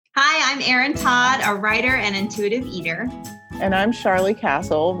Hi, I'm Erin Todd, a writer and intuitive eater. And I'm Charlie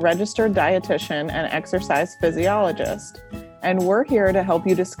Castle, registered dietitian and exercise physiologist. And we're here to help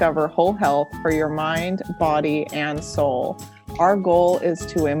you discover whole health for your mind, body, and soul. Our goal is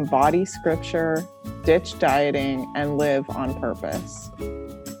to embody scripture, ditch dieting, and live on purpose.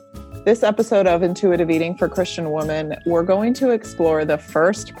 This episode of Intuitive Eating for Christian Women, we're going to explore the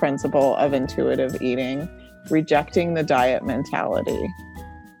first principle of intuitive eating, rejecting the diet mentality.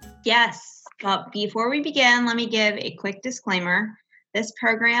 Yes, but before we begin, let me give a quick disclaimer. This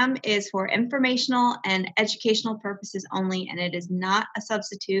program is for informational and educational purposes only, and it is not a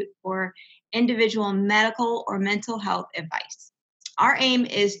substitute for individual medical or mental health advice. Our aim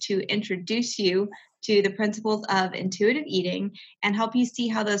is to introduce you to the principles of intuitive eating and help you see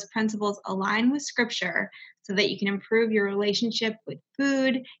how those principles align with scripture so that you can improve your relationship with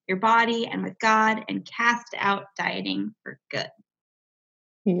food, your body, and with God, and cast out dieting for good.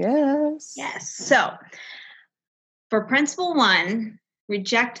 Yes. So for principle 1,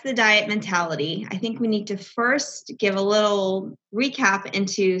 reject the diet mentality, I think we need to first give a little recap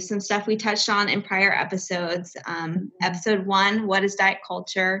into some stuff we touched on in prior episodes. Episode 1, what is diet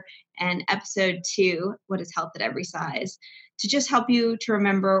culture? And episode 2, what is health at every size? To just help you to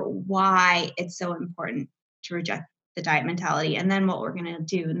remember why it's so important to reject the diet mentality. And then what we're going to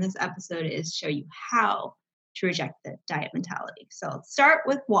do in this episode is show you how to reject the diet mentality. So let's start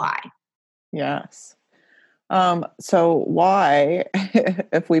with why. Yes. So why,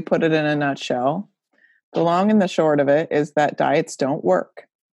 if we put it in a nutshell, the long and the short of it is that diets don't work.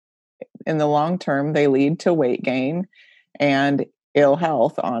 In the long term, they lead to weight gain and ill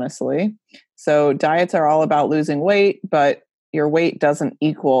health, honestly. So diets are all about losing weight, but your weight doesn't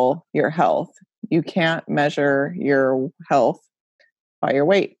equal your health. You can't measure your health by your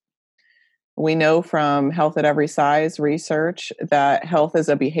weight. We know from Health at Every Size research that health is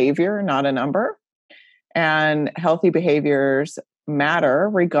a behavior, not a number. And healthy behaviors matter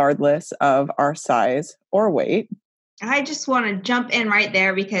regardless of our size or weight. I just want to jump in right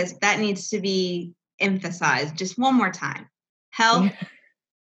there because that needs to be emphasized just one more time. Health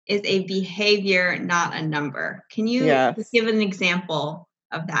is a behavior, not a number. Can you give an example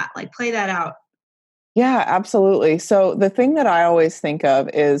of that? Like play that out. Yeah, absolutely. So the thing that I always think of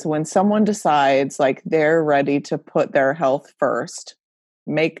is when someone decides like they're ready to put their health first,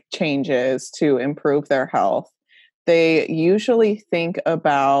 make changes to improve their health, they usually think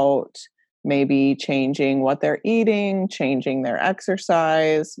about maybe changing what they're eating, changing their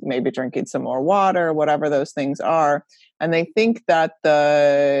exercise, maybe drinking some more water, whatever those things are. And they think that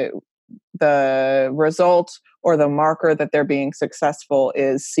the result or the marker that they're being successful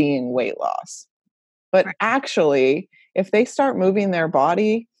is seeing weight loss. But actually, if they start moving their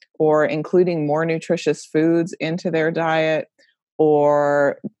body or including more nutritious foods into their diet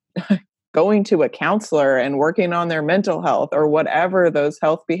or going to a counselor and working on their mental health or whatever those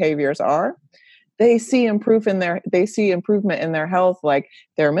health behaviors are, they see improvement in their health, like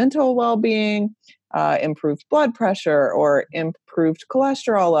their mental well-being, improved blood pressure or improved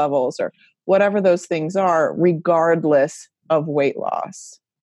cholesterol levels or whatever those things are, regardless of weight loss.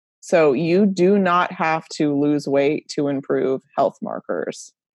 So you do not have to lose weight to improve health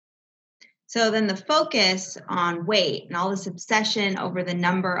markers. So then the focus on weight and all this obsession over the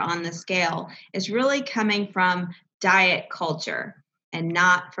number on the scale is really coming from diet culture and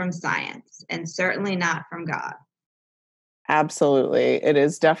not from science, and certainly not from God. Absolutely. It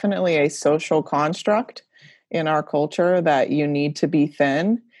is definitely a social construct in our culture that you need to be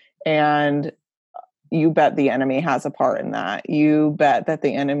thin, and you bet the enemy has a part in that. You bet that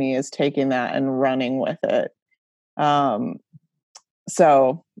the enemy is taking that and running with it.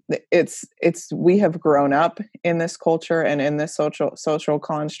 So we have grown up in this culture and in this social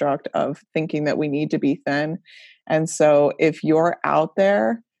construct of thinking that we need to be thin. And so if you're out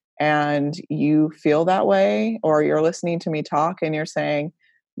there and you feel that way, or you're listening to me talk and you're saying,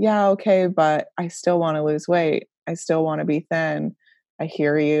 yeah, okay, but I still want to lose weight. I still want to be thin. I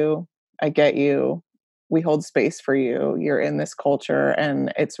hear you. I get you. We hold space for you. You're in this culture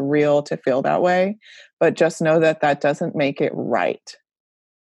and it's real to feel that way. But just know that that doesn't make it right.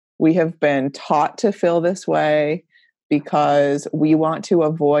 We have been taught to feel this way because we want to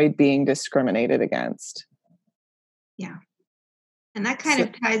avoid being discriminated against. Yeah. And that kind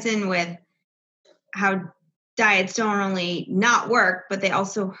of ties in with how diets don't only not work, but they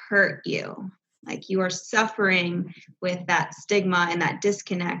also hurt you. Like you are suffering with that stigma and that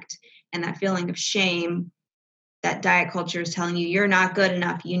disconnect and that feeling of shame that diet culture is telling you you're not good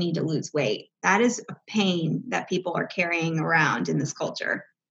enough, you need to lose weight. That is a pain that people are carrying around in this culture.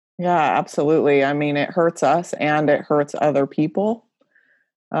 Yeah, absolutely. I mean, it hurts us and it hurts other people.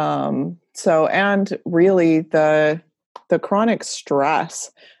 And really the chronic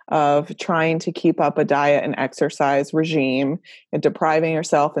stress of trying to keep up a diet and exercise regime and depriving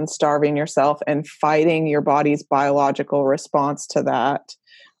yourself and starving yourself and fighting your body's biological response to that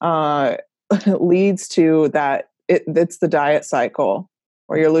leads to that. It's the diet cycle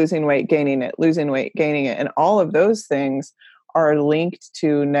where you're losing weight, gaining it, losing weight, gaining it. And all of those things are linked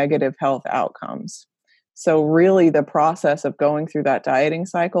to negative health outcomes. So really the process of going through that dieting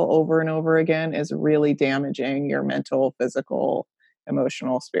cycle over and over again is really damaging your mental, physical,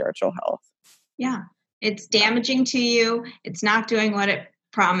 emotional, spiritual health. Yeah. It's damaging to you. It's not doing what it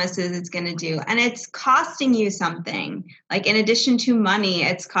promises it's going to do. And it's costing you something. Like in addition to money,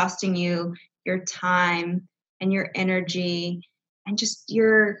 it's costing you your time and your energy and just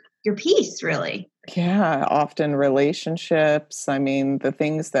your peace, really. Yeah, often relationships. I mean, the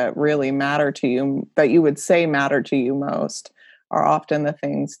things that really matter to you, that you would say matter to you most, are often the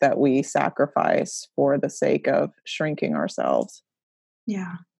things that we sacrifice for the sake of shrinking ourselves.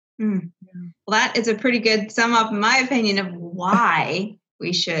 Yeah. Mm. Well, that is a pretty good sum up, in my opinion, of why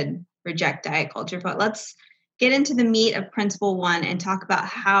we should reject diet culture. But let's get into the meat of principle 1 and talk about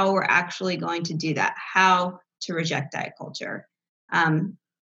how we're actually going to do that, how to reject diet culture.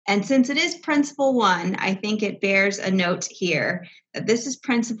 And since it is principle 1, I think it bears a note here that this is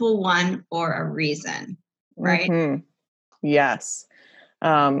principle 1 for a reason, right? Mm-hmm. Yes.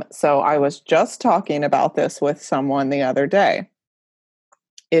 So I was just talking about this with someone the other day.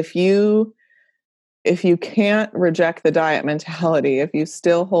 If you can't reject the diet mentality, if you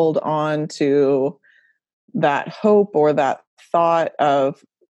still hold on to that hope or that thought of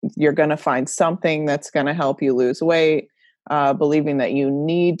you're going to find something that's going to help you lose weight, believing that you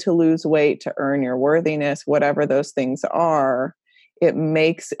need to lose weight to earn your worthiness, whatever those things are, it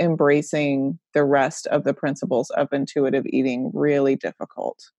makes embracing the rest of the principles of intuitive eating really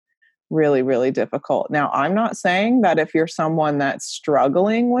difficult. Really, really difficult. Now, I'm not saying that if you're someone that's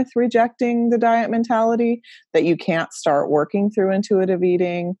struggling with rejecting the diet mentality, that you can't start working through intuitive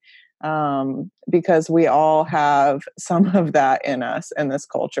eating, because we all have some of that in us in this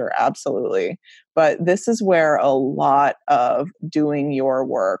culture, absolutely. But this is where a lot of doing your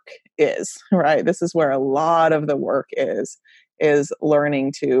work is, right? This is where a lot of the work is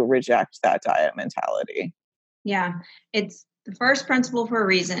learning to reject that diet mentality. Yeah, it's the first principle for a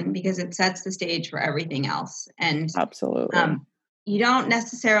reason because it sets the stage for everything else. And Absolutely. You don't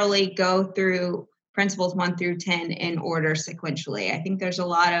necessarily go through principles 1 through 10 in order sequentially. I think there's a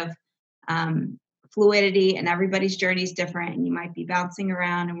lot of fluidity and everybody's journey is different. And you might be bouncing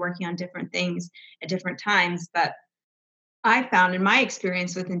around and working on different things at different times. But I found in my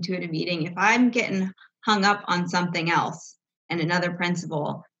experience with intuitive eating, if I'm getting hung up on something else and another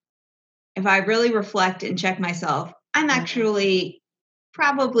principle, if I really reflect and check myself, I'm actually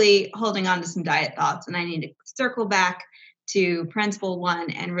probably holding on to some diet thoughts and I need to circle back to principle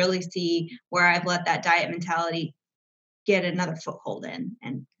 1 and really see where I've let that diet mentality get another foothold in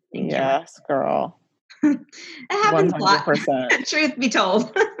and Yes, girl. It happens 100%. a lot. Truth be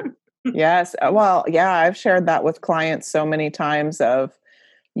told. Yes. Well, yeah, I've shared that with clients so many times of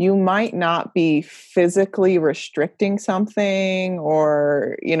you might not be physically restricting something,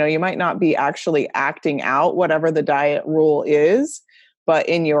 or, you might not be actually acting out whatever the diet rule is, but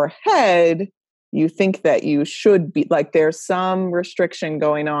in your head, you think that you should be, like, there's some restriction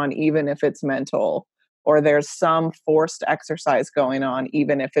going on, even if it's mental, or there's some forced exercise going on,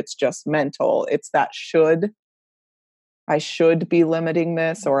 even if it's just mental. It's that I should be limiting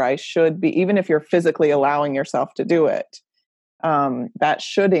this, or I should be, even if you're physically allowing yourself to do it. That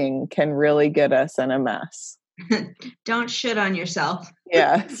shoulding can really get us in a mess. Don't shit on yourself.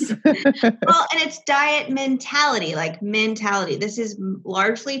 Yes. Well, and it's diet mentality, like mentality. This is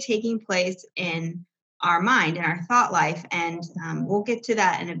largely taking place in our mind and our thought life. And we'll get to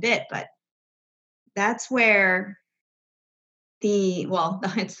that in a bit, but that's where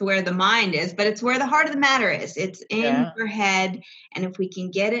it's where the mind is, but it's where the heart of the matter is. It's in your head. And if we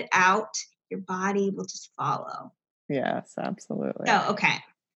can get it out, your body will just follow. Yes, absolutely. So, okay.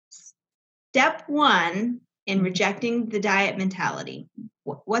 Step 1 in rejecting the diet mentality.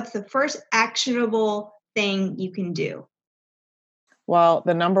 What's the first actionable thing you can do? Well,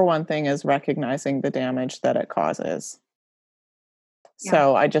 the number one thing is recognizing the damage that it causes. Yeah.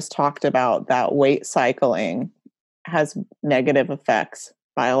 So I just talked about that weight cycling has negative effects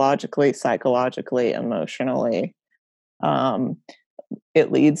biologically, psychologically, emotionally.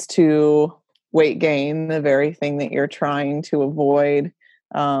 It leads to weight gain, the very thing that you're trying to avoid.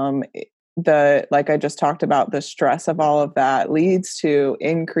 Like I just talked about, the stress of all of that leads to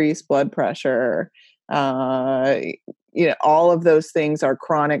increased blood pressure, all of those things are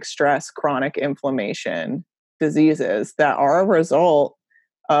chronic stress, chronic inflammation diseases that are a result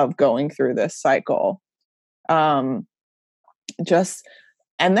of going through this cycle. And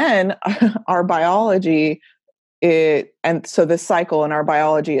then our biology, and so this cycle in our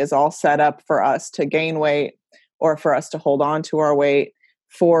biology is all set up for us to gain weight or for us to hold on to our weight,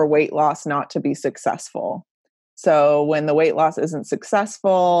 for weight loss not to be successful. So when the weight loss isn't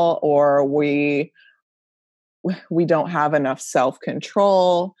successful, or we don't have enough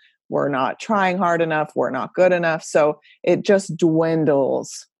self-control, we're not trying hard enough, we're not good enough. So it just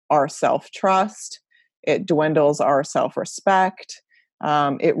dwindles our self-trust. It dwindles our self-respect.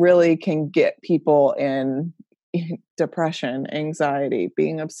 It really can get people in depression, anxiety,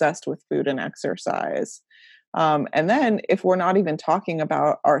 being obsessed with food and exercise. And then if we're not even talking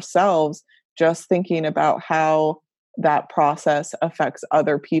about ourselves, just thinking about how that process affects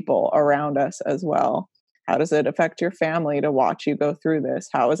other people around us as well. How does it affect your family to watch you go through this?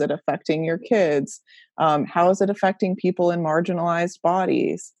 How is it affecting your kids? How is it affecting people in marginalized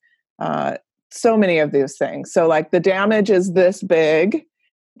bodies? So many of these things. So like the damage is this big.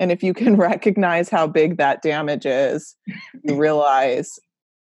 And if you can recognize how big that damage is, you realize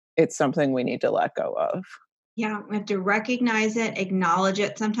it's something we need to let go of. Yeah, we have to recognize it, acknowledge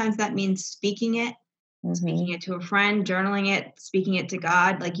it. Sometimes that means speaking it to a friend, journaling it, speaking it to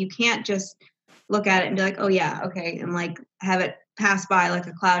God. Like you can't just look at it and be like, oh yeah, okay, and like have it pass by like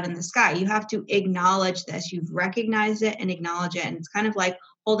a cloud in the sky. You have to acknowledge this. You've recognized it and acknowledge it. And it's kind of like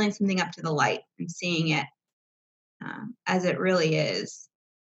holding something up to the light and seeing it as it really is.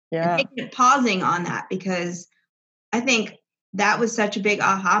 Yeah. And pausing on that, because I think that was such a big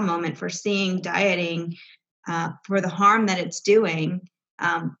aha moment for seeing dieting for the harm that it's doing.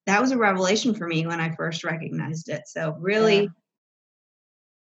 That was a revelation for me when I first recognized it. So really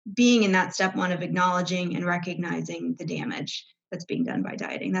being in that step one of acknowledging and recognizing the damage that's being done by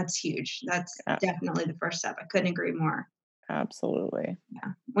dieting, that's huge. That's definitely the first step. I couldn't agree more. Absolutely.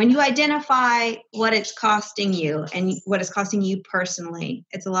 Yeah. When you identify what it's costing you and what it's costing you personally,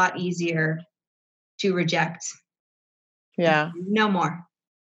 it's a lot easier to reject. Yeah. No more.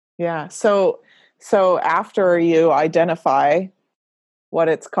 Yeah. So after you identify what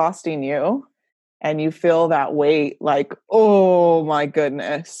it's costing you and you feel that weight, like, oh my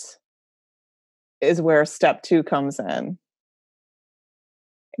goodness, is where step 2 comes in.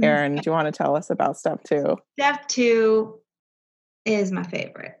 Erin, do you want to tell us about step 2? Step 2 is my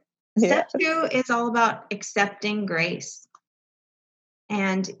favorite. Step 2 is all about accepting grace.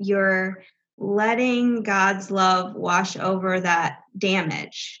 And you're letting God's love wash over that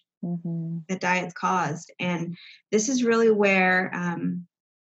damage that diet's caused. And this is really where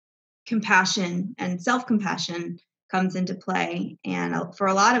compassion and self-compassion comes into play. And for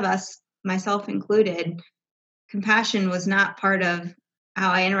a lot of us, myself included, compassion was not part of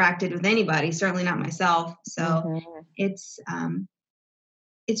how I interacted with anybody, certainly not myself. So it's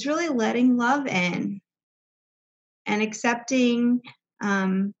really letting love in and accepting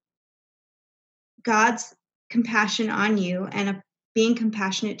God's compassion on you and being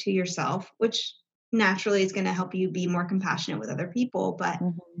compassionate to yourself, which naturally is going to help you be more compassionate with other people, but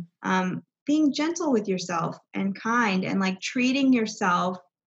being gentle with yourself and kind and like treating yourself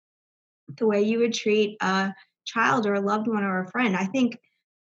the way you would treat a child or a loved one or a friend. I think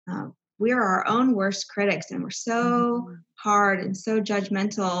we are our own worst critics, and we're so hard and so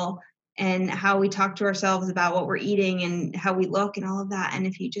judgmental and how we talk to ourselves about what we're eating and how we look and all of that. And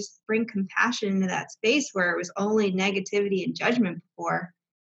if you just bring compassion into that space where it was only negativity and judgment before,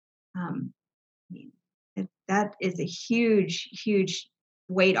 that is a huge, huge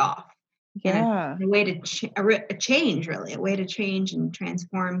weight off. Yeah. And a way to change, really, a way to change and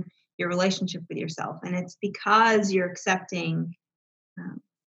transform your relationship with yourself. And it's because you're accepting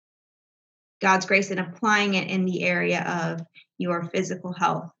God's grace and applying it in the area of your physical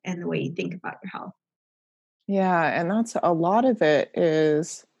health and the way you think about your health. Yeah. And that's a lot of it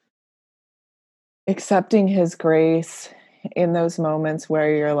is accepting his grace in those moments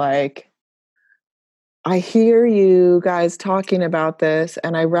where you're like, I hear you guys talking about this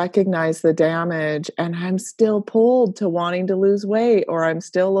and I recognize the damage and I'm still pulled to wanting to lose weight, or I'm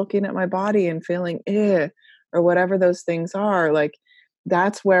still looking at my body and feeling or whatever those things are. Like,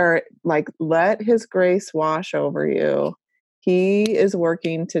 that's where, like, let his grace wash over you. He is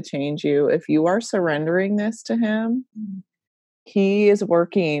working to change you. If you are surrendering this to him, he is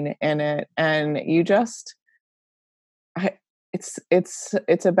working in it. And you just,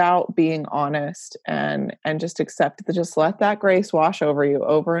 it's about being honest and just just let that grace wash over you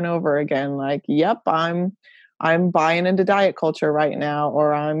over and over again. Like, yep, I'm I'm buying into diet culture right now,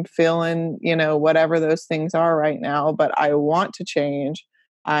 or I'm feeling, whatever those things are right now, but I want to change.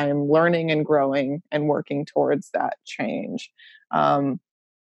 I'm learning and growing and working towards that change. And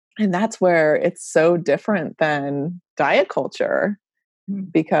that's where it's so different than diet culture,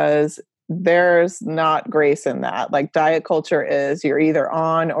 because there's not grace in that. Like, diet culture is you're either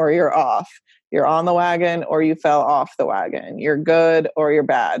on or you're off. You're on the wagon or you fell off the wagon. You're good or you're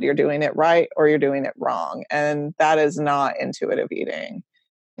bad. You're doing it right or you're doing it wrong. And that is not intuitive eating.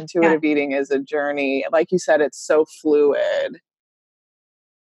 Intuitive eating is a journey. Like you said, it's so fluid.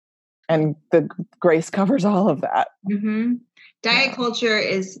 And the grace covers all of that. Mm-hmm. Diet culture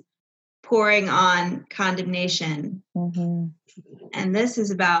is pouring on condemnation. Mm-hmm. And this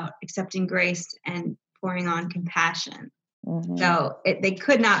is about accepting grace and pouring on compassion. Mm-hmm. So they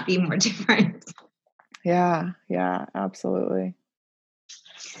could not be more different. Yeah, absolutely.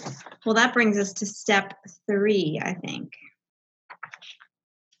 Well, that brings us to step 3, I think.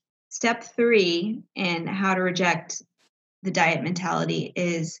 Step 3 in how to reject the diet mentality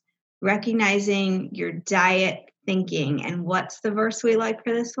is recognizing your diet thinking. And what's the verse we like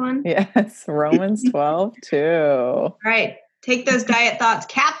for this one? Yes, Romans 12:2. All right. Take those diet thoughts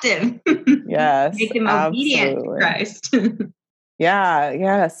captive. Yes. Make them obedient to Christ.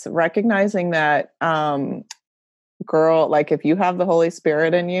 Yes. Recognizing that, girl, like, if you have the Holy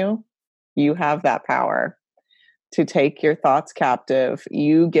Spirit in you, you have that power to take your thoughts captive.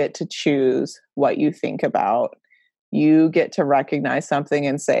 You get to choose what you think about. You get to recognize something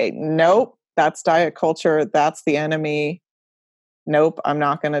and say, nope, that's diet culture. That's the enemy. Nope, I'm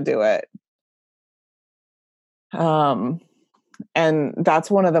not going to do it. And that's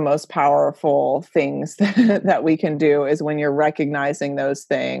one of the most powerful things that we can do, is when you're recognizing those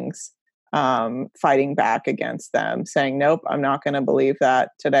things, fighting back against them, saying, nope, I'm not going to believe that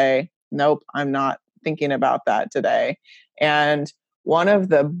today. Nope, I'm not thinking about that today. And one of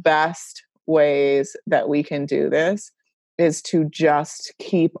the best ways that we can do this is to just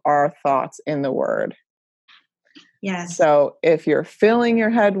keep our thoughts in the Word. Yes. So if you're filling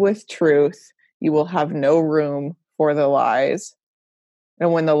your head with truth, you will have no room for the lies.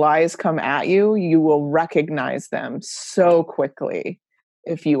 And when the lies come at you, you will recognize them so quickly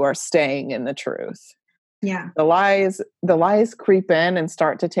if you are staying in the truth. Yeah. The lies creep in and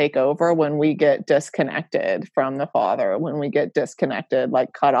start to take over when we get disconnected from the Father, when we get disconnected,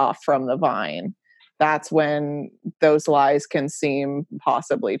 like cut off from the vine. That's when those lies can seem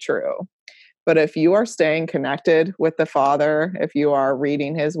possibly true. But if you are staying connected with the Father, if you are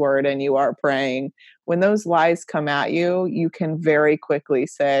reading His Word and you are praying, when those lies come at you, you can very quickly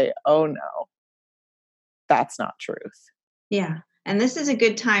say, oh no, that's not truth. Yeah. And this is a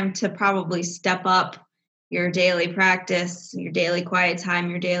good time to probably step up your daily practice, your daily quiet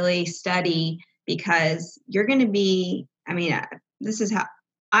time, your daily study, because you're going to be, this is how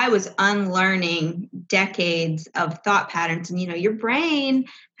I was unlearning decades of thought patterns. And, your brain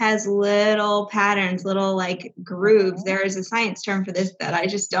has little patterns, little like grooves. There is a science term for this that I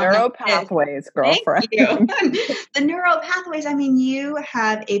just don't know. Neural pathways, girlfriend. Thank you. The neural pathways. You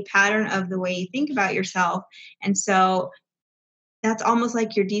have a pattern of the way you think about yourself. And so that's almost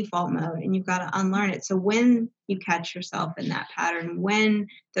like your default mode, and you've got to unlearn it. So when you catch yourself in that pattern, when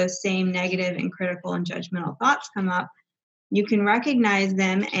those same negative and critical and judgmental thoughts come up, you can recognize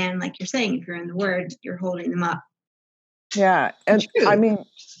them. And like you're saying, if you're in the Word, you're holding them up. Yeah. And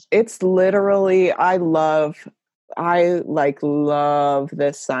it's literally, I love this, like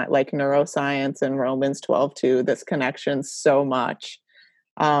neuroscience and Romans 12:2, this connection so much.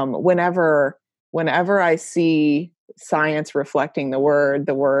 Whenever I see science reflecting the word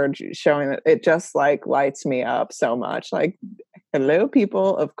showing that, it just like lights me up so much. Like, hello,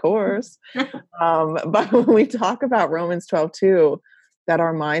 people, of course. But when we talk about Romans 12:2, that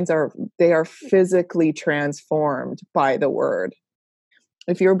our minds are physically transformed by the word.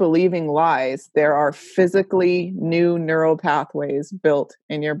 If you're believing lies, there are physically new neural pathways built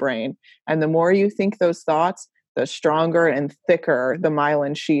in your brain. And the more you think those thoughts, the stronger and thicker the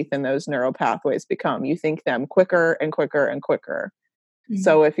myelin sheath in those neural pathways become. You think them quicker and quicker and quicker. Mm-hmm.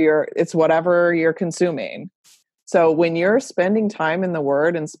 So it's whatever you're consuming. So when you're spending time in the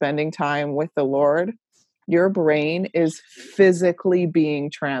Word and spending time with the Lord, your brain is physically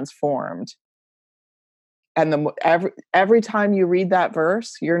being transformed. And every time you read that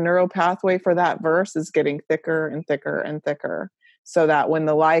verse, your neural pathway for that verse is getting thicker and thicker and thicker, so that when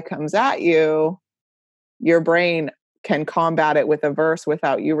the lie comes at you, your brain can combat it with a verse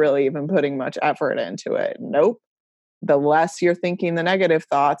without you really even putting much effort into it. Nope. The less you're thinking the negative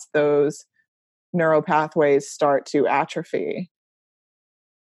thoughts, those neural pathways start to atrophy.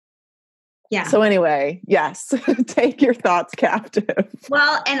 Yeah. So anyway, yes, take your thoughts captive.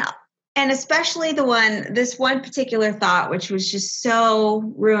 Well, and especially this one particular thought, which was just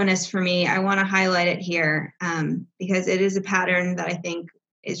so ruinous for me. I want to highlight it here because it is a pattern that I think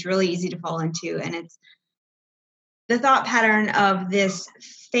is really easy to fall into. And it's the thought pattern of this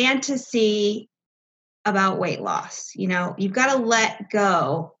fantasy about weight loss. You've got to let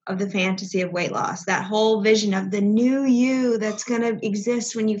go of the fantasy of weight loss, that whole vision of the new you that's going to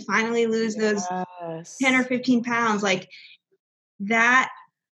exist when you finally lose those 10 or 15 pounds. Like that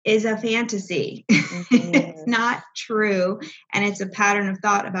is a fantasy. It's not true. And it's a pattern of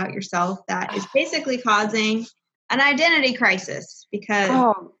thought about yourself that is basically causing an identity crisis because.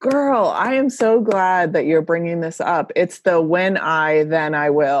 Oh, girl, I am so glad that you're bringing this up. It's the when I, then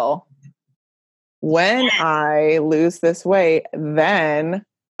I will. When I lose this weight, then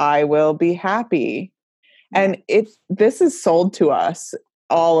I will be happy. And this is sold to us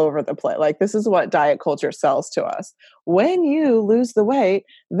all over the place. Like this is what diet culture sells to us. When you lose the weight,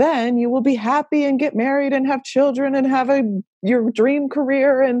 then you will be happy and get married and have children and have your dream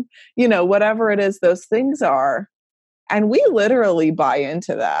career and whatever it is those things are. And we literally buy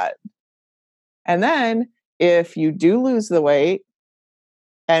into that. And then if you do lose the weight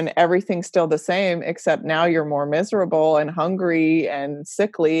and everything's still the same, except now you're more miserable and hungry and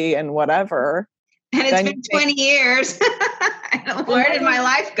sickly and whatever. And it's been 20 years. Where did my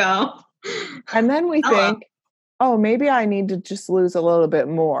life go? And then we think, oh, maybe I need to just lose a little bit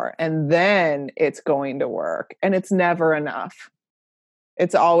more. And then it's going to work. And it's never enough.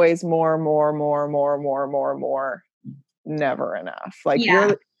 It's always more. Never enough. Like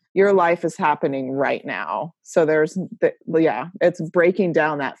your life is happening right now. So it's breaking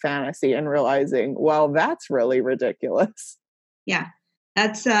down that fantasy and realizing, well, that's really ridiculous. Yeah.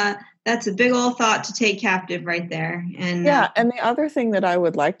 That's a big old thought to take captive right there. And and the other thing that I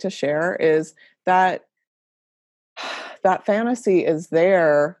would like to share is that fantasy is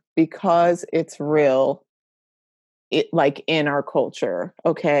there because it's real, like in our culture.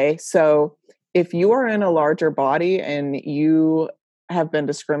 Okay. So if you are in a larger body and you have been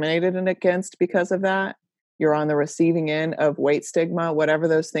discriminated against because of that, you're on the receiving end of weight stigma, whatever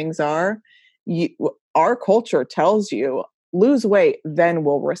those things are, our culture tells you, lose weight, then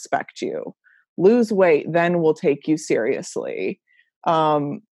we'll respect you. Lose weight, then we'll take you seriously.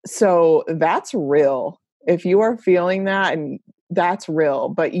 So that's real. If you are feeling that, and that's real,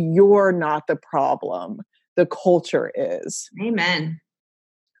 but you're not the problem. The culture is. Amen.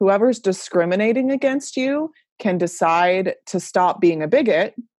 Whoever's discriminating against you can decide to stop being a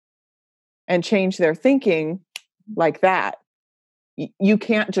bigot and change their thinking like that. You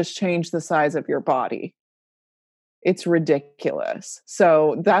can't just change the size of your body. It's ridiculous.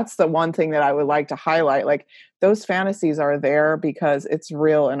 So that's the one thing that I would like to highlight. Like those fantasies are there because it's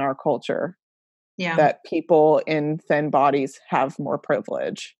real in our culture. Yeah. That people in thin bodies have more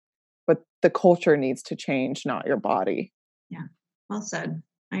privilege, but the culture needs to change, not your body. Yeah. Well said.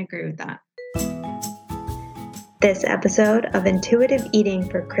 I agree with that. This episode of Intuitive Eating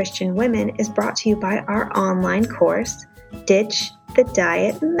for Christian Women is brought to you by our online course, Ditch the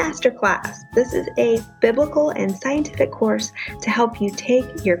Diet Masterclass. This is a biblical and scientific course to help you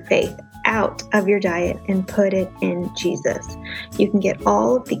take your faith out of your diet and put it in Jesus. You can get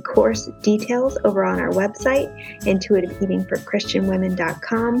all of the course details over on our website,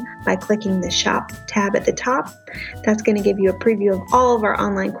 intuitiveeatingforchristianwomen.com, by clicking the shop tab at the top. That's going to give you a preview of all of our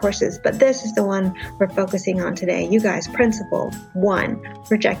online courses, but this is the one we're focusing on today. You guys, principle 1,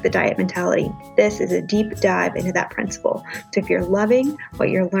 reject the diet mentality. This is a deep dive into that principle. So if you're loving what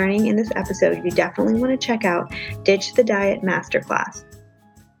you're learning in this episode, you definitely want to check out Ditch the Diet Masterclass.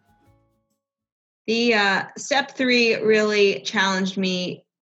 The step 3 really challenged me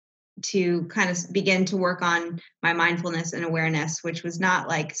to kind of begin to work on my mindfulness and awareness, which was not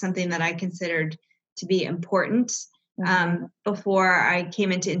like something that I considered to be important. Before I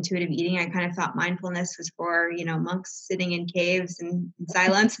came into intuitive eating, I kind of thought mindfulness was for, monks sitting in caves and in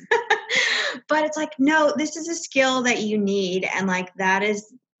silence. But it's like, no, this is a skill that you need. And like, that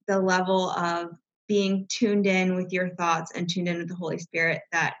is the level of being tuned in with your thoughts and tuned in with the Holy Spirit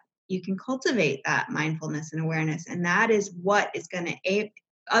that you can cultivate that mindfulness and awareness. And that is what is going to,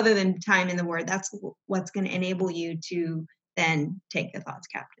 other than time in the Word, that's what's going to enable you to then take the thoughts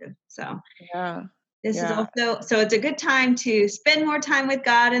captive. So this is also, so it's a good time to spend more time with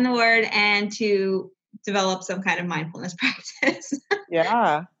God in the Word and to develop some kind of mindfulness practice.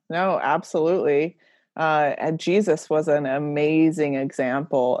 Yeah, no, absolutely. And Jesus was an amazing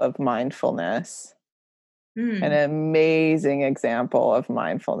example of mindfulness. An amazing example of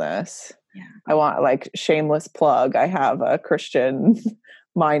mindfulness. Yeah. I want, like, shameless plug. I have a Christian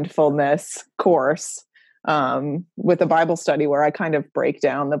mindfulness course with a Bible study where I kind of break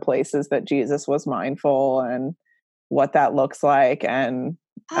down the places that Jesus was mindful and what that looks like. And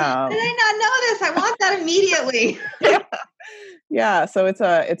did I not know this? I want that immediately. Yeah. So it's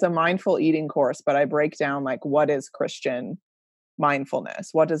a mindful eating course, but I break down like, what is Christian mindfulness?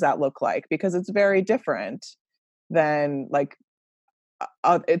 What does that look like? Because it's very different than like,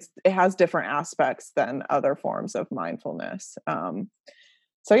 it has different aspects than other forms of mindfulness.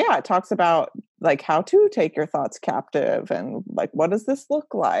 So yeah, it talks about like how to take your thoughts captive and like, what does this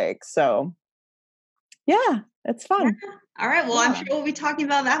look like? So yeah, it's fun. Yeah. All right. Well, I'm sure we'll be talking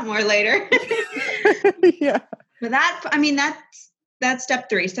about that more later. Yeah. But that's step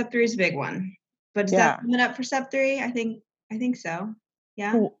 3. Step 3 is a big one. But is that coming up for step 3? I think so.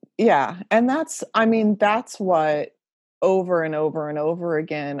 Yeah. Yeah. And that's what over and over and over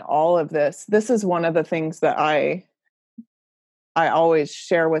again, all of this is one of the things that I always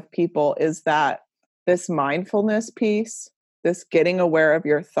share with people is that this mindfulness piece, this getting aware of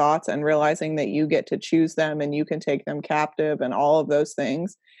your thoughts and realizing that you get to choose them and you can take them captive and all of those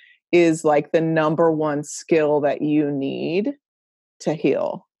things is like the number one skill that you need to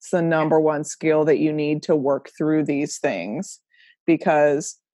heal. It's the number one skill that you need to work through these things,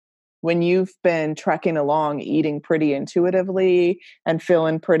 because when you've been trekking along, eating pretty intuitively and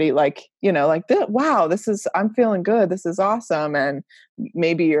feeling pretty like, like, wow, I'm feeling good. This is awesome. And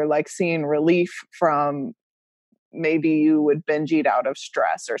maybe you're like seeing relief from, maybe you would binge eat out of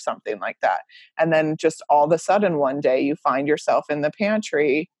stress or something like that. And then just all of a sudden one day you find yourself in the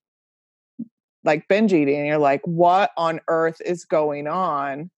pantry, like binge eating, and you're like, what on earth is going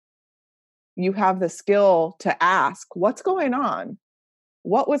on? You have the skill to ask, what's going on?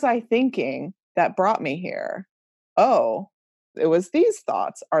 What was I thinking that brought me here? Oh, it was these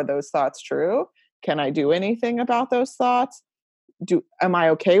thoughts. Are those thoughts true? Can I do anything about those thoughts? Am I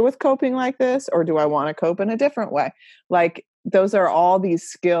okay with coping like this, or do I want to cope in a different way? Like, those are all these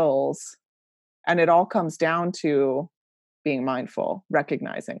skills, and it all comes down to being mindful,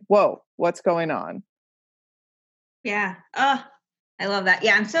 recognizing, whoa, what's going on? Yeah. Oh, I love that.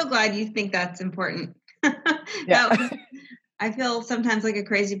 Yeah, I'm so glad you think that's important. Yeah. I feel sometimes like a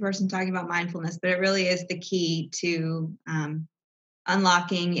crazy person talking about mindfulness, but it really is the key to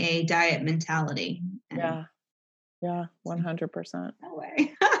unlocking a diet mentality. Yeah. Yeah. 100%. No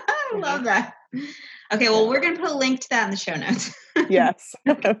way. I love that. Okay. Well, we're going to put a link to that in the show notes. Yes,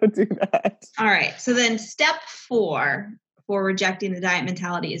 I would do that. All right. So then step 4 for rejecting the diet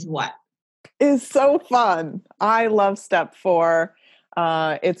mentality is what? Is so fun. I love step 4.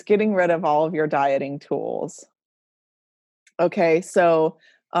 It's getting rid of all of your dieting tools. Okay, so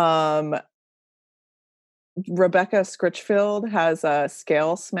Rebecca Scritchfield has a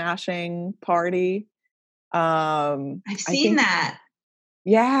scale smashing party. I've seen that.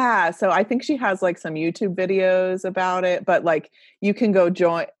 Yeah, so I think she has like some YouTube videos about it, but like you can go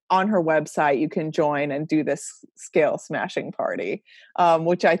join on her website, you can join and do this scale smashing party,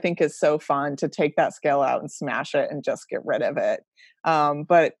 which I think is so fun to take that scale out and smash it and just get rid of it.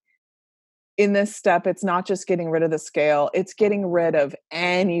 But in this step, it's not just getting rid of the scale, it's getting rid of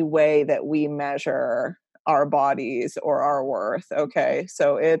any way that we measure our bodies or our worth. Okay,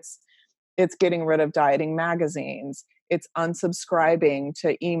 so it's getting rid of dieting magazines. It's unsubscribing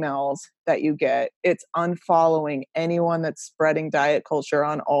to emails that you get. It's unfollowing anyone that's spreading diet culture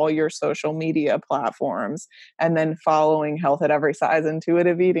on all your social media platforms, and then following Health at Every Size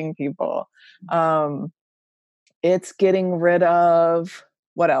intuitive eating people. It's getting rid of,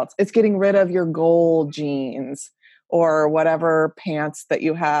 what else? It's getting rid of your gold jeans or whatever pants that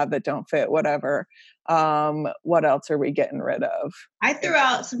you have that don't fit, whatever. What else are we getting rid of? I threw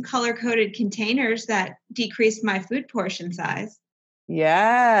out some color-coded containers that decreased my food portion size.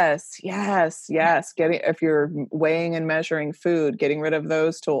 Yes. If you're weighing and measuring food, getting rid of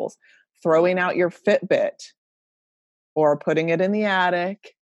those tools, throwing out your Fitbit or putting it in the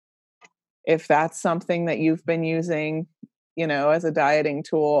attic. If that's something that you've been using, as a dieting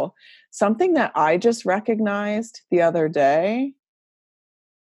tool. Something that I just recognized the other day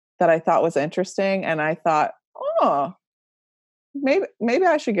that I thought was interesting, and I thought, oh, maybe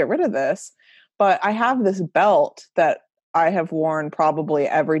I should get rid of this. But I have this belt that I have worn probably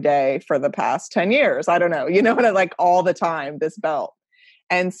every day for the past 10 years. I don't know, what like all the time, this belt.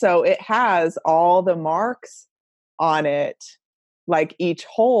 And so it has all the marks on it, like each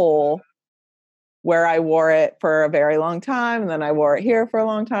hole where I wore it for a very long time. And then I wore it here for a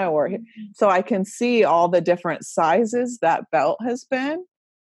long time. I wore it here. So I can see all the different sizes that belt has been.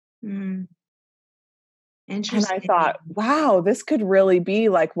 Interesting. And I thought, wow, this could really be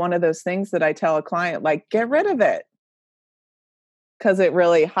like one of those things that I tell a client, like, get rid of it. because it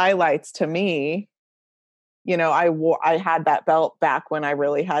really highlights to me, I had that belt back when I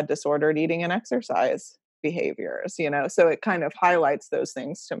really had disordered eating and exercise behaviors, so it kind of highlights those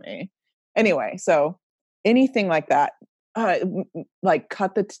things to me. Anyway, so anything like that, like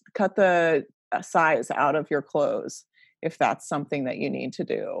cut the size out of your clothes if that's something that you need to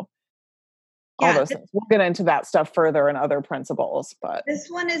do. All those things. We'll get into that stuff further in other principles, but this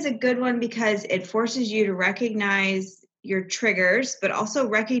one is a good one because it forces you to recognize your triggers, but also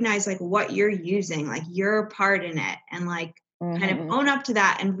recognize like what you're using, like your part in it, and like kind of own up to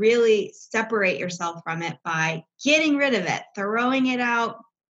that and really separate yourself from it by getting rid of it, throwing it out.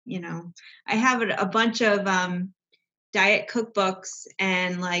 I have a bunch of diet cookbooks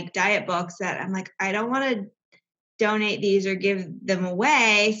and like diet books that I'm like, I don't want to donate these or give them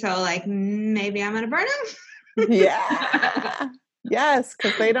away. So like maybe I'm going to burn them. Yeah. Yes.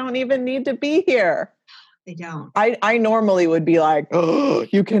 Cause they don't even need to be here. They don't. I normally would be like, oh,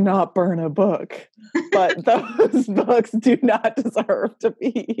 you cannot burn a book, but those books do not deserve to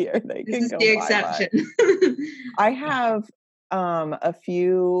be here. They this can is go the exception. I have a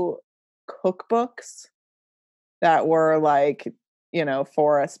few cookbooks that were like,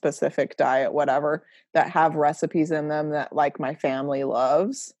 for a specific diet, whatever, that have recipes in them that like my family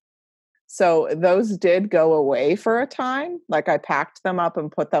loves. So those did go away for a time. Like I packed them up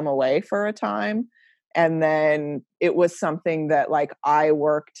and put them away for a time. And then it was something that like I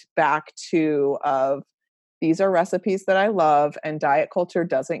worked back to of these are recipes that I love, and diet culture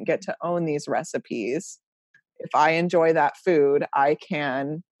doesn't get to own these recipes. If I enjoy that food, I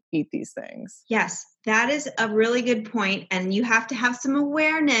can eat these things. Yes, that is a really good point. And you have to have some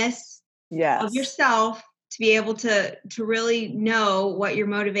awareness of yourself to be able to really know what your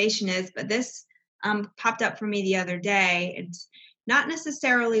motivation is. But this popped up for me the other day. It's not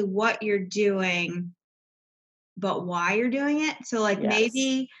necessarily what you're doing, but why you're doing it. So like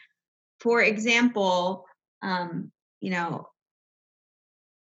maybe, for example,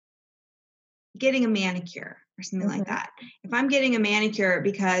 getting a manicure or something like that. If I'm getting a manicure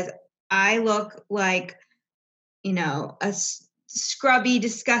because I look like, a scrubby,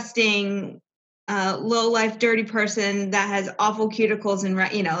 disgusting, low life, dirty person that has awful cuticles and,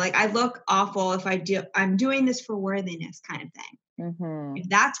 like I look awful if I'm doing this for worthiness kind of thing. If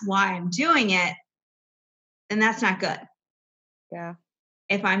that's why I'm doing it, then that's not good. Yeah.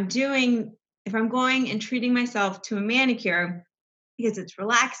 If I'm going and treating myself to a manicure because it's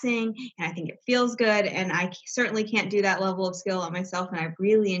relaxing and I think it feels good, and I certainly can't do that level of skill on myself and I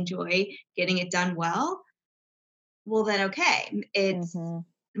really enjoy getting it done well, well then okay, it's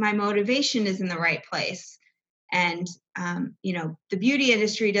my motivation is in the right place. And the beauty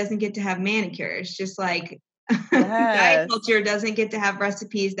industry doesn't get to have manicures, just like diet culture doesn't get to have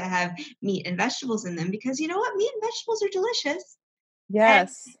recipes that have meat and vegetables in them, because you know what, meat and vegetables are delicious.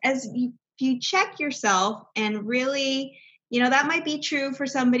 Yes. And as you check yourself and really, that might be true for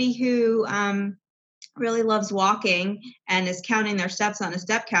somebody who really loves walking and is counting their steps on a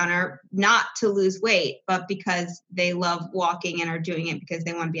step counter, not to lose weight, but because they love walking and are doing it because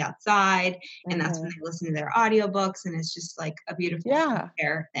they want to be outside. And that's when they listen to their audiobooks, and it's just like a beautiful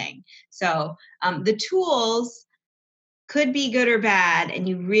care thing. So the tools could be good or bad, and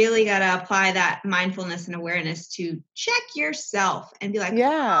you really got to apply that mindfulness and awareness to check yourself and be like,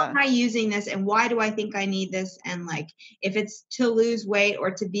 how am I using this, and why do I think I need this? And like, if it's to lose weight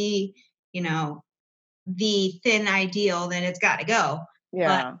or to be, the thin ideal, then it's got to go.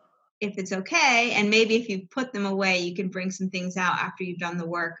 But if it's okay, and maybe if you put them away, you can bring some things out after you've done the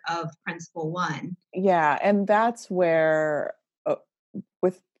work of principle 1. Yeah. And that's where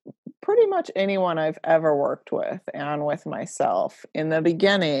with pretty much anyone I've ever worked with and with myself, in the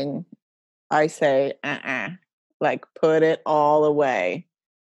beginning, I say, like put it all away.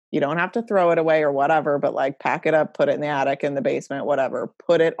 You don't have to throw it away or whatever, but like pack it up, put it in the attic, in the basement, whatever,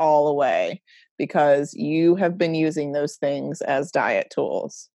 put it all away, because you have been using those things as diet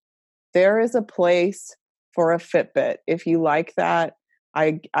tools. There is a place for a Fitbit. If you like that,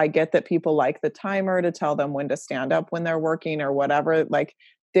 I get that people like the timer to tell them when to stand up when they're working or whatever. Like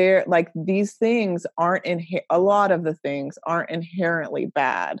they're like, these things aren't a lot of the things aren't inherently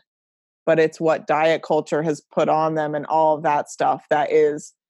bad, but it's what diet culture has put on them and all of that stuff that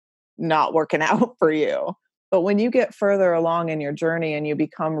is not working out for you. But when you get further along in your journey and you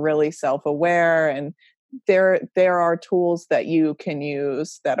become really self-aware, and there are tools that you can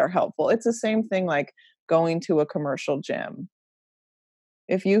use that are helpful. It's the same thing like going to a commercial gym.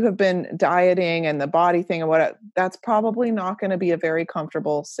 If you have been dieting and the body thing and what, that's probably not going to be a very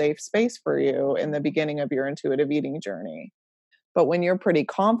comfortable, safe space for you in the beginning of your intuitive eating journey. But when you're pretty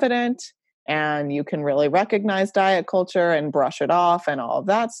confident and you can really recognize diet culture and brush it off and all of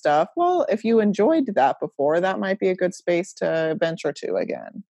that stuff. Well, if you enjoyed that before, that might be a good space to venture to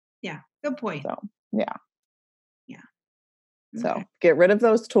again. Yeah, good point. So, yeah. Yeah. So Okay. get rid of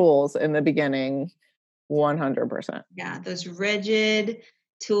those tools in the beginning, 100%. Yeah, those rigid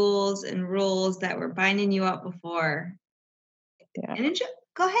tools and rules that were binding you up before. Yeah. And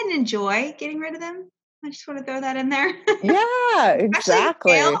go ahead and enjoy getting rid of them. I just want to throw that in there. Yeah,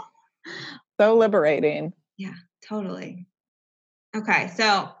 exactly. So liberating. Yeah, totally. Okay,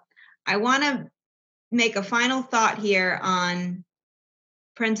 so I want to make a final thought here on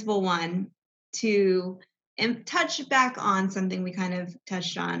principle 1 to touch back on something we kind of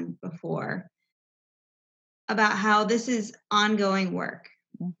touched on before about how this is ongoing work.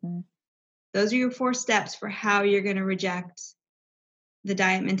 Mm-hmm. Those are your 4 steps for how you're going to reject the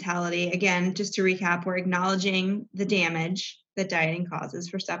diet mentality. Again, just to recap, we're acknowledging the damage that dieting causes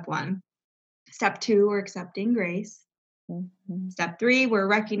for step 1. Step 2, we're accepting grace. Mm-hmm. Step 3, we're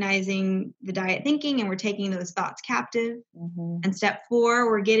recognizing the diet thinking and we're taking those thoughts captive. Mm-hmm. And step 4,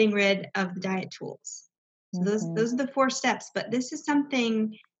 we're getting rid of the diet tools. So Mm-hmm. those are the 4 steps. But this is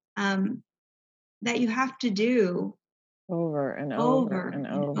something that you have to do over and over and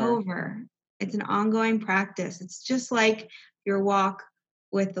over. It's an ongoing practice. It's just like your walk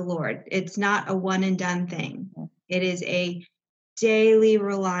with the Lord. It's not a one and done thing. It is a daily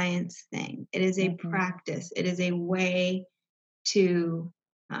reliance thing. It is a practice. It is a way to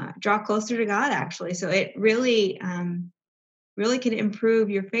draw closer to God, actually. So it really, really can improve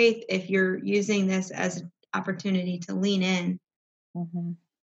your faith if you're using this as an opportunity to lean in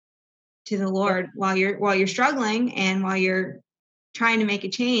to the Lord while you're struggling and while you're trying to make a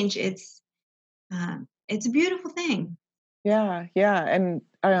change. It's a beautiful thing. Yeah, and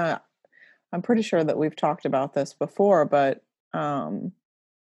I'm pretty sure that we've talked about this before, but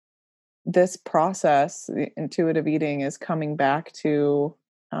this process, the intuitive eating, is coming back to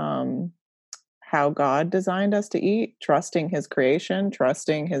how God designed us to eat, trusting His creation,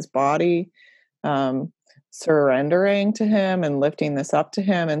 trusting His body, surrendering to Him, and lifting this up to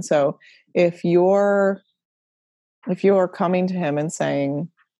Him. And so, if you're coming to Him and saying,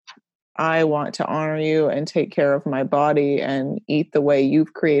 I want to honor you and take care of my body and eat the way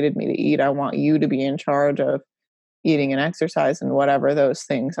you've created me to eat. I want you to be in charge of eating and exercise and whatever those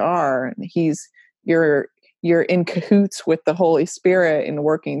things are. And you're in cahoots with the Holy Spirit in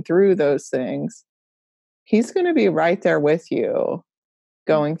working through those things. He's going to be right there with you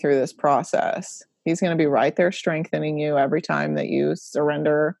going through this process. He's going to be right there strengthening you every time that you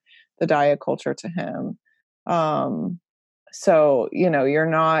surrender the diet culture to Him. So, you're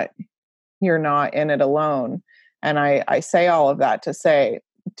not in it alone. And I say all of that to say,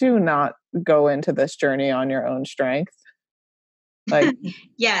 do not go into this journey on your own strength. Like,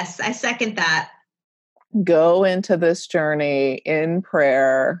 yes, I second that. Go into this journey in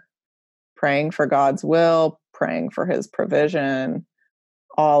prayer, praying for God's will, praying for His provision,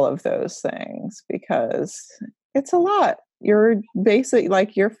 all of those things, because it's a lot. You're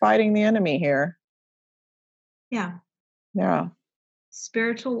basically you're fighting the enemy here. Yeah. Yeah.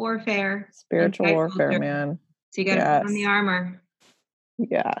 Spiritual warfare. Spiritual warfare, man. So you got to put on the armor.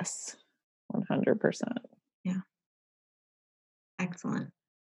 Yes. 100%. Yeah. Excellent.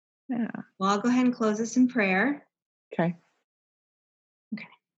 Yeah. Well, I'll go ahead and close this in prayer. Okay.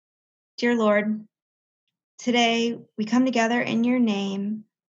 Dear Lord, today we come together in your name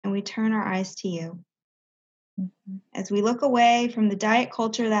and we turn our eyes to you. As we look away from the diet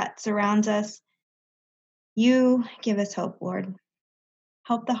culture that surrounds us, you give us hope, Lord.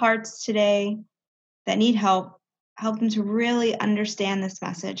 Help the hearts today that need help. Help them to really understand this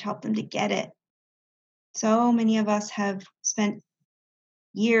message. Help them to get it. So many of us have spent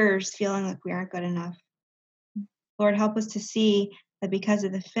years feeling like we aren't good enough. Lord, help us to see that because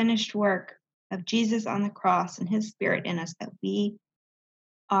of the finished work of Jesus on the cross and His Spirit in us, that we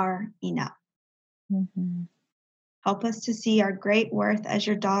are enough. Help us to see our great worth as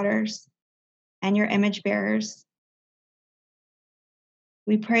your daughters and your image bearers.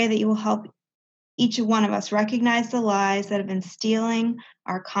 We pray that you will help each one of us recognize the lies that have been stealing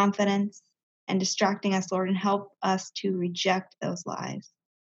our confidence and distracting us, Lord, and help us to reject those lies.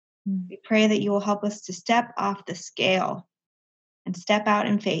 We pray that you will help us to step off the scale and step out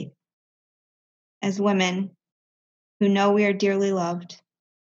in faith as women who know we are dearly loved.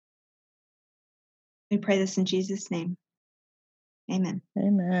 We pray this in Jesus' name. Amen.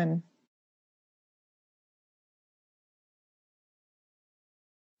 Amen.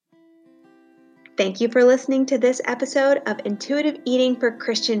 Thank you for listening to this episode of Intuitive Eating for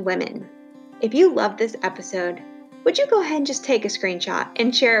Christian Women. If you love this episode, would you go ahead and just take a screenshot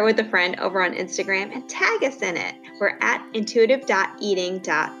and share it with a friend over on Instagram and tag us in it? We're at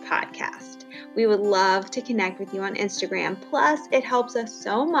intuitive.eating.podcast. We would love to connect with you on Instagram. Plus, it helps us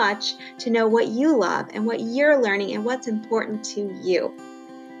so much to know what you love and what you're learning and what's important to you.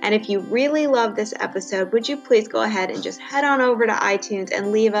 And if you really love this episode, would you please go ahead and just head on over to iTunes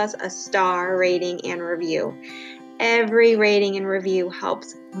and leave us a star rating and review. Every rating and review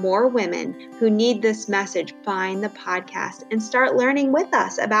helps more women who need this message find the podcast and start learning with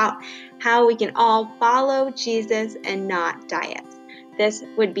us about how we can all follow Jesus and not diets. This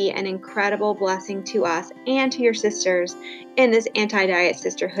would be an incredible blessing to us and to your sisters in this anti-diet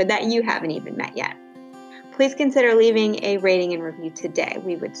sisterhood that you haven't even met yet. Please consider leaving a rating and review today.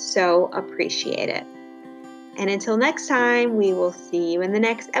 We would so appreciate it. And until next time, we will see you in the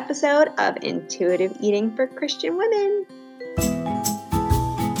next episode of Intuitive Eating for Christian Women.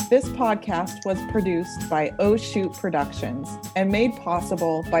 This podcast was produced by Oh Shoot Productions and made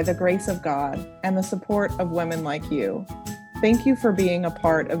possible by the grace of God and the support of women like you. Thank you for being a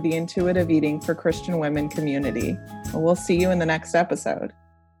part of the Intuitive Eating for Christian Women community. We'll see you in the next episode.